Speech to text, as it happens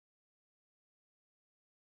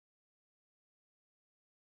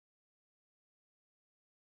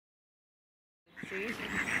And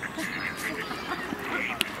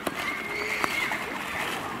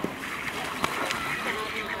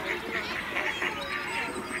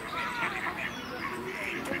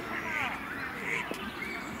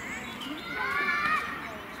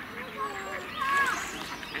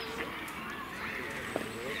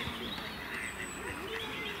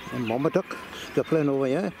Mama duck scuffling over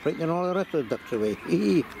here, frightening all the rest of the ducks away.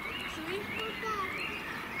 Hee.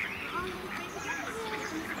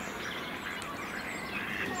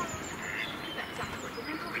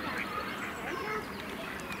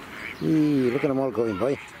 Look at them all going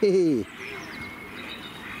by. Hee.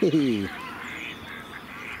 Hee.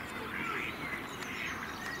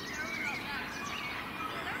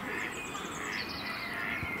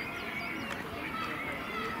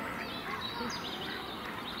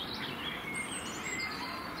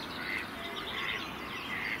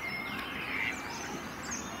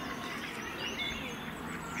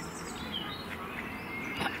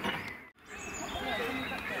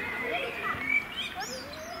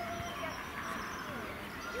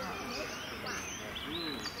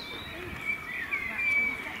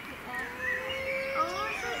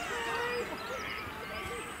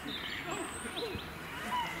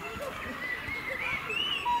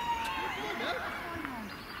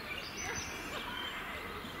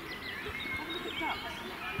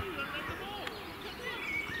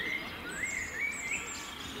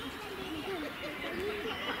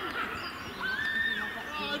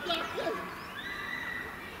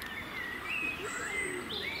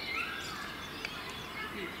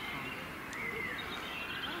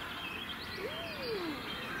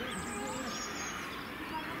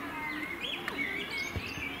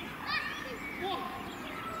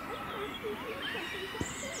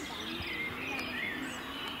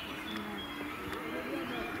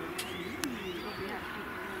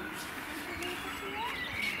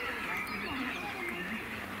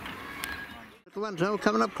 Little ones all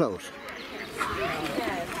coming up close.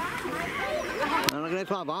 And look at this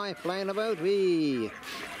one boy flying about. Wee.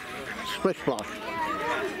 Splish splosh.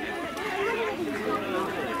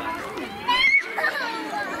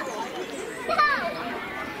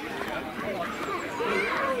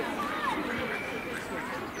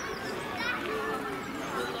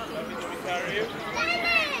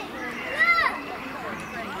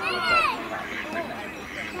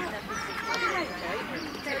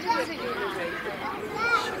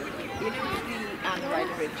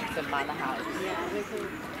 The manor house. Yeah,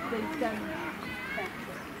 they've done that.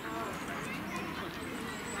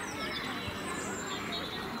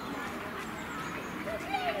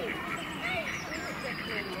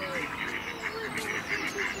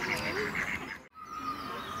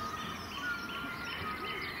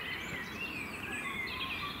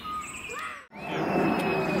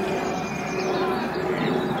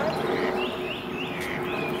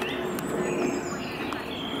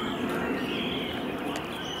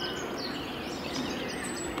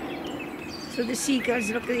 So the seagulls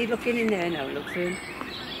looking in there now, look for him.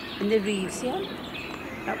 And the reeds, yeah?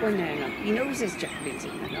 That one there now. He knows there's jackrabbits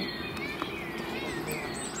in there now.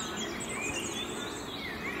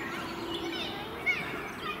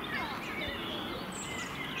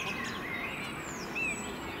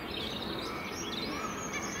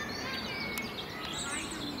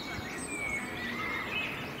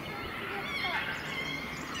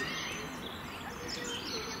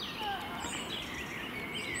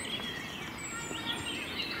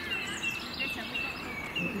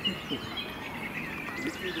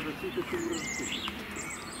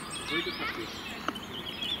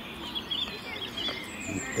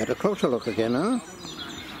 Get a closer look again, huh?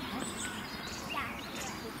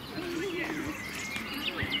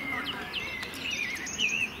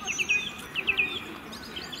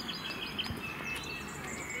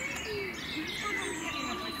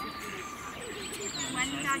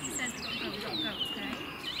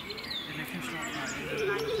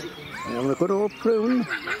 And a good old prune.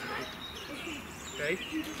 Okay.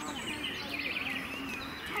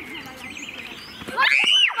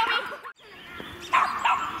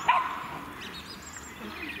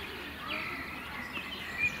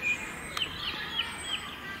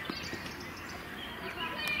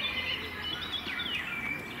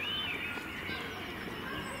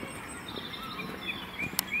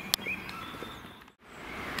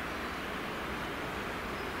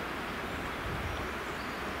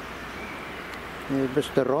 There's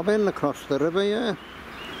Mr. Robin across the river here.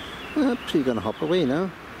 Oops, he's going to hop away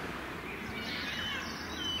now.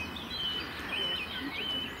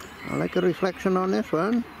 I like a reflection on this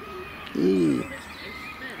one. Eee.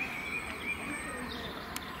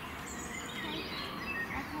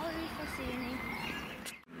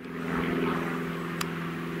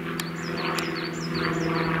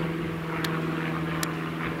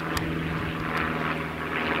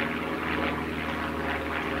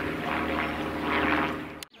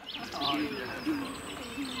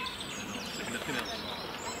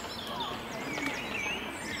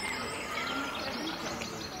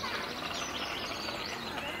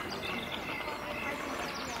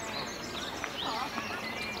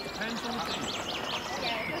 depends on the time.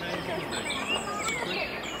 Depends on the day.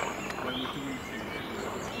 When we do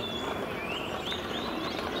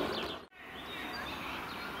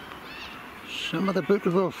Some of the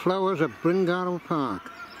beautiful flowers of Bryngarw Park.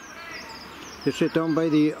 This is down by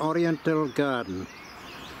the Oriental Garden.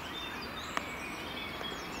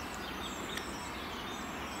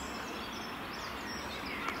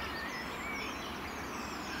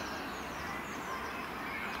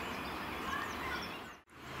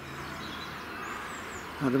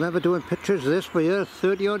 I remember doing pictures of this for here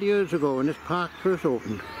 30 odd years ago when this park first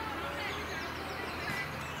opened.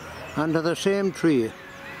 Under the same tree.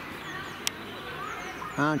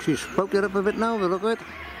 And she's sprouted up a bit now, look at it.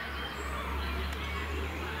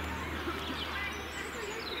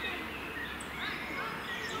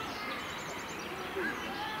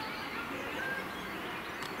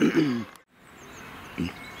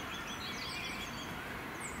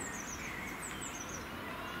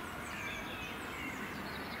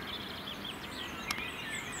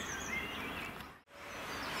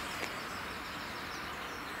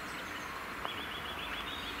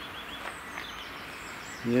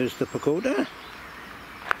 Here's the pagoda,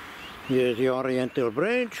 here's the Oriental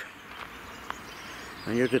Bridge,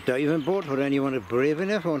 and here's a diving board for anyone who's brave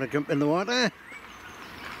enough who want to jump in the water.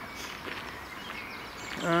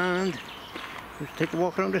 And let's take a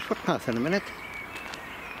walk around this footpath in a minute.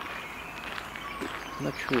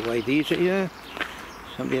 Not sure why these are here.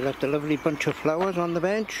 Somebody left a lovely bunch of flowers on the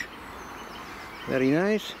bench. Very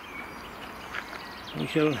nice. We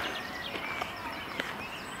shall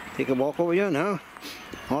take a walk over here now.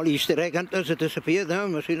 All Easter egg hunters have disappeared now.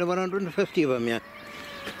 Must be over 150 of them, yeah.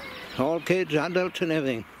 All kids, adults and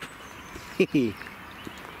everything.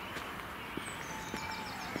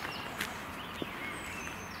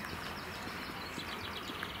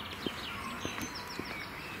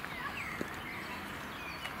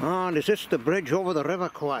 And is this the bridge over the River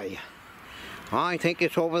Kwai? I think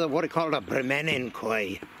it's over the what they call the Bryngarw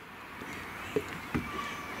Kwai.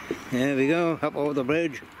 There we go, up over the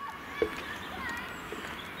bridge.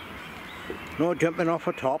 No jumping off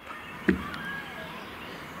the top.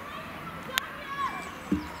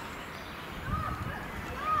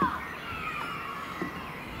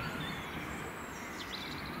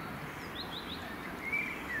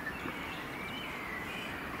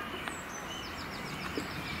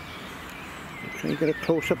 Try and get a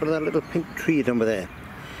close up of that little pink tree down there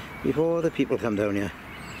before the people come down here.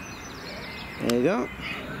 There you go.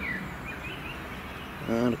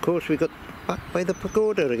 And of course we got back by the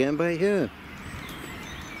pagoda again by here.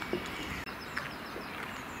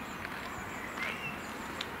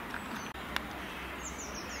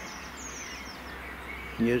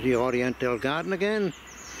 Here's the Oriental Garden again,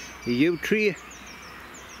 the yew tree,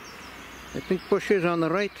 the pink bushes on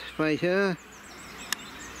the right by here,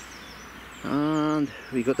 and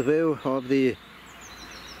we got the view of the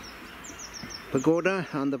pagoda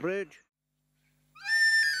and the bridge.